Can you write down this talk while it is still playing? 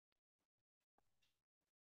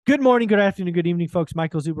Good morning, good afternoon, good evening, folks.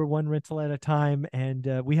 Michael Zuber, one rental at a time.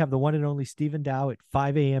 And we have the one and only Stephen Dow at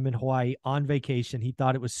 5 a.m. in Hawaii on vacation. He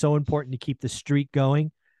thought it was so important to keep the streak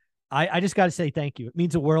going. I just got to say thank you. It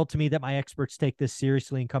means the world to me that my experts take this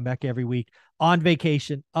seriously and come back every week on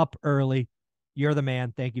vacation, up early. You're the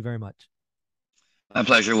man. Thank you very much. My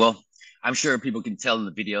pleasure. Well, I'm sure people can tell in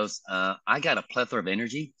the videos. I got a plethora of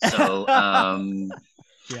energy. So,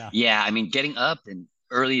 Yeah, yeah, I mean, getting up and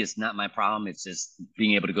early is not my problem. It's just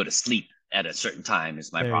being able to go to sleep at a certain time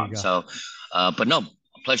is my there you problem. go. So, but no,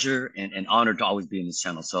 pleasure and honor to always be in this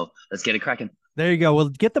channel. So let's get it cracking. There you go. Well,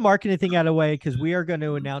 get the marketing thing out of the way because we are going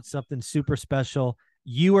to announce something super special.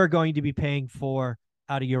 You are going to be paying for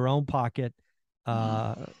out of your own pocket.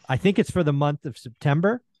 Mhm. I think it's for the month of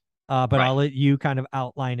September, but Right. I'll let you kind of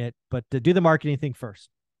outline it. But to do the marketing thing first.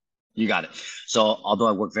 You got it. So, although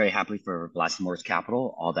I work very happily for Blasting Morris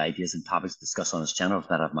Capital, all the ideas and topics discussed on this channel are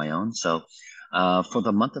that of my own. So, for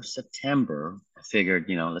the month of September, I figured,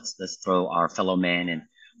 let's throw our fellow man and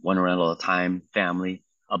one rental at a time family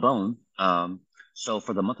a bone. So,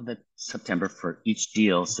 for the month of September, for each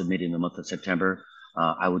deal submitted in the month of September,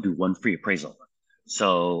 I will do one free appraisal.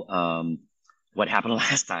 So, what happened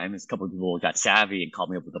last time is a couple of people got savvy and called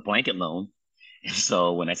me up with a blanket loan. And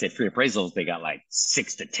so when I said free appraisals, they got like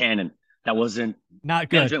 6 to 10, and that wasn't Not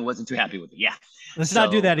good. management wasn't too happy with it. Yeah, Let's not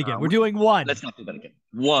do so that again. We're doing one. let's not do that again.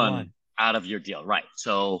 One One. out of your deal, right?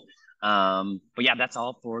 So, but yeah, that's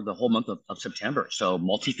all for the whole month of September. So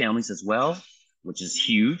multifamilies as well, which is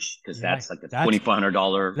huge because Yeah, that's like a that's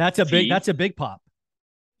 $2,400 that's fee. a big pop.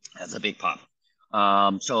 That's a big pop.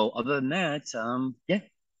 So other than that, yeah,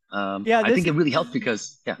 Yeah, I this think it really helps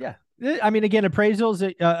because yeah. yeah. I mean, again, appraisals.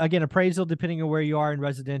 Again, appraisal, depending on where you are in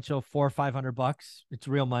residential, 400 or 500 bucks. It's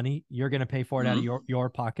real money. You're going to pay for it out of Hmm. your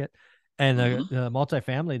pocket. And the, Hmm. the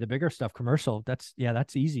multifamily, the bigger stuff, commercial. That's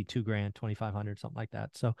easy. 2 grand, 2,500, something like that.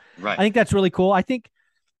 So, I Right. think that's really cool. I think,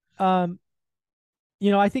 um,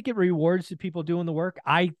 I think it rewards the people doing the work.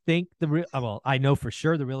 I think I know for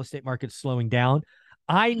sure the real estate market's slowing down.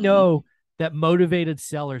 I Hmm. know that motivated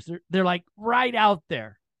sellers, they're like right out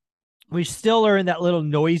there. We still are in that little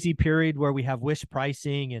noisy period where we have wish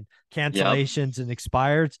pricing and Yep. cancellations and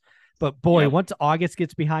expireds. But boy, Yep. once August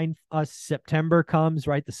gets behind us, September comes,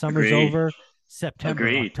 right? The summer's Agreed. over. September,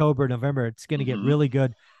 Agreed. October, November, it's going to get Hmm. really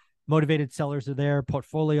good. Motivated sellers are there,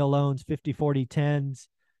 portfolio loans, 50, 40, 10s.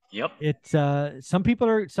 Yep. It's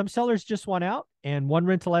some sellers just want out, and one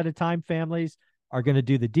rental at a time families are going to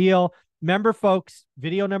do the deal. Remember, folks,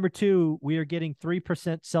 video number 2, we are getting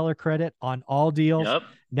 3% seller credit on all deals. Yep.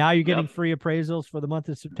 Now you're getting Yep. free appraisals for the month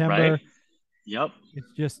of Right. September. Yep.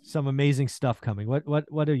 It's just some amazing stuff coming. What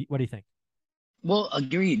do you think? Well,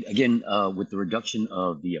 agreed. Again, with the reduction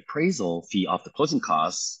of the appraisal fee off the closing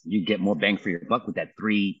costs, you get more bang for your buck with that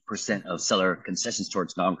 3% of seller concessions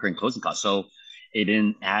towards non-recurring closing costs. So it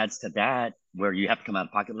then adds to that where you have to come out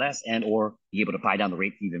of pocket less and or be able to buy down the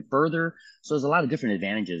rate even further. So there's a lot of different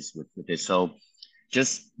advantages with this. So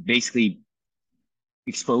just basically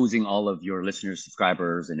exposing all of your listeners,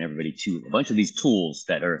 subscribers, and everybody to a bunch of these tools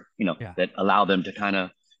that are, Yeah. that allow them to kind of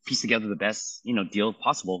piece together the best, deal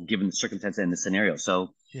possible given the circumstance and the scenario.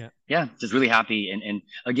 So Yeah. yeah, just really happy. And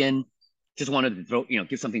again, just wanted to throw,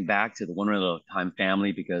 give something back to the One Real Time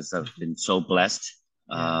family because I've Mhm. been so blessed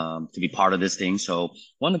Yeah. to be part of this thing. So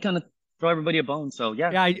want to kind of throw everybody a bone. So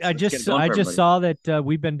yeah, Yeah, I, let's I let's get it just going I for just everybody. saw that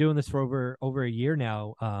we've been doing this for over a year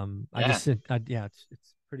now. I Yeah, just yeah, it's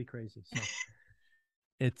pretty crazy. So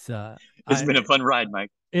it's it's I been a fun ride,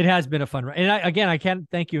 Mike. it has been a fun ride. And again, I can't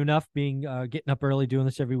thank you enough being getting up early, doing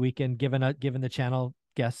this every weekend, giving the channel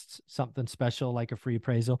guests something special like a free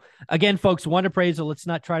appraisal. Again, folks, one appraisal. Let's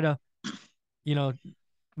not try to, you know,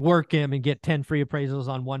 work him and get 10 free appraisals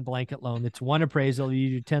on one blanket loan. It's one appraisal. You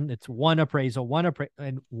do 10, it's one appraisal,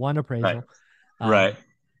 and one Right, appraisal. right. Um,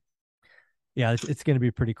 yeah, it's going to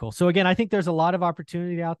be pretty cool. So again, I think there's a lot of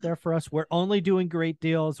opportunity out there for us. We're only doing great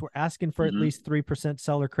deals. We're asking for at Mm-hmm. least 3%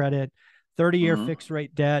 seller credit, 30-year Mm-hmm. fixed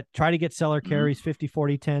rate debt, try to get seller Mm-hmm. carries 50,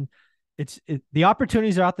 40, 10. The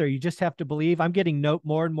opportunities are out there. You just have to believe. I'm getting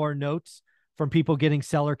more and more notes from people getting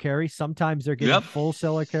seller carries. Sometimes they're getting Yep. full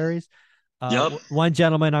seller carries. Yep. One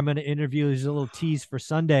gentleman I'm going to interview is a little tease for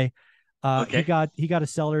Sunday. He Okay. got a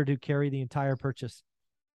seller to carry the entire purchase,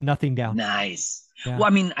 nothing down. Nice. Yeah. Well,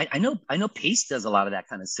 I mean, I know Pace does a lot of that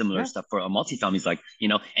kind of similar Yeah. stuff for a multifamily. He's like,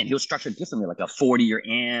 and he'll structure it differently, like a 40-year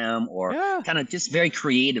AM or Yeah. kind of just very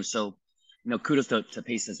creative. So, kudos to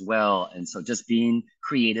Pace as well. And so just being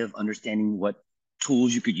creative, understanding what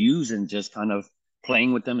tools you could use and just kind of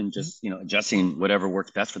playing with them and Mhm. just, adjusting whatever works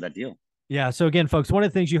best for that deal. Yeah. So again, folks, one of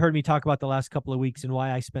the things you heard me talk about the last couple of weeks and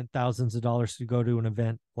why I spent thousands of dollars to go to an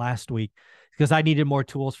event last week, because I needed more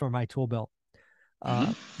tools for my tool belt.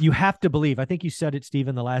 Mm-hmm. You have to believe. I think you said it, Steve,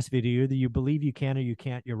 in the last video. Either you believe you can or you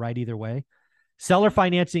can't. You're right either way. Seller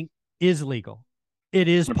financing is legal. It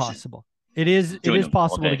is 100%. possible. It is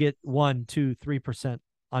possible to get 1, 2, 3%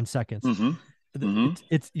 on seconds. Mm-hmm. Mm-hmm.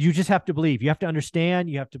 It's you just have to believe. You have to understand.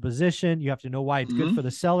 You have to position. You have to know why it's good for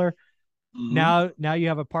the seller. Now you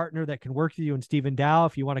have a partner that can work with you in Stephen Dow.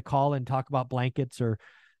 If you want to call and talk about blankets or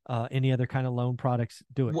any other kind of loan products,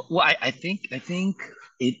 do it. Well, I think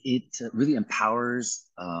it really empowers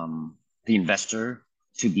the investor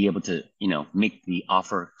to be able to make the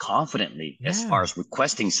offer confidently as far as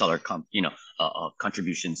requesting seller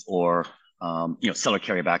contributions or seller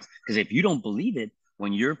carrybacks. Because if you don't believe it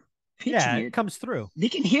when you're pitching it comes through. They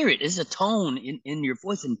can hear it. There's a tone in your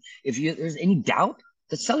voice, and if there's any doubt,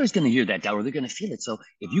 the seller's going to hear that doubt, or they're going to feel it. So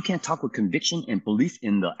if you can't talk with conviction and belief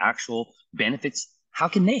in the actual benefits, how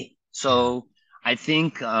can they? So I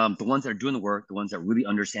think the ones that are doing the work, the ones that really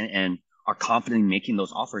understand and are confident in making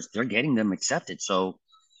those offers, they're getting them accepted. So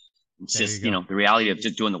it's just, the reality of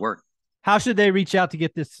just doing the work. How should they reach out to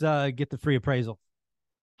get this, get the free appraisal?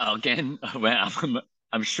 Again,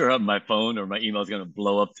 I'm sure my phone or my email is going to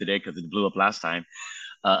blow up today because it blew up last time.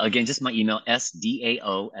 Again, just my email,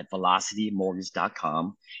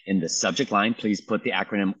 sdao@velocitymortgage.com. In the subject line, please put the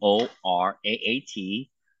acronym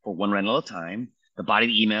ORAAT for one rental at a time. The body of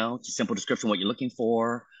the email, just simple description, what you're looking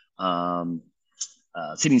for,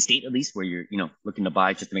 city and state at least, where you're looking to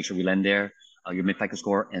buy, just to make sure we lend there, your mid-FICO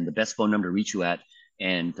score, and the best phone number to reach you at.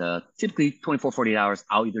 And typically 24, 48 hours,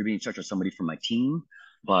 I'll either be in touch with somebody from my team,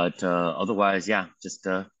 but otherwise, just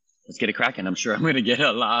let's get it cracking. I'm sure I'm going to get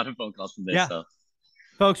a lot of phone calls from this. So.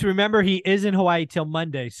 Folks, remember, he is in Hawaii till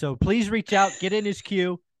Monday, so please reach out, get in his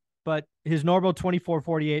queue, but his normal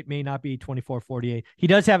 24-48 may not be 24-48. He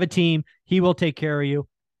does have a team. He will take care of you.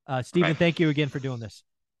 Stephen, Thank you again for doing this.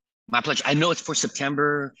 My pleasure. I know it's for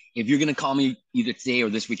September. If you're going to call me either today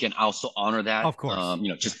or this weekend, I'll still honor that. Of course.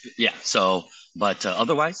 So, but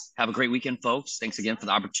otherwise, have a great weekend, folks. Thanks again for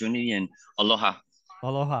the opportunity, and aloha.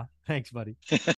 Aloha. Thanks, buddy.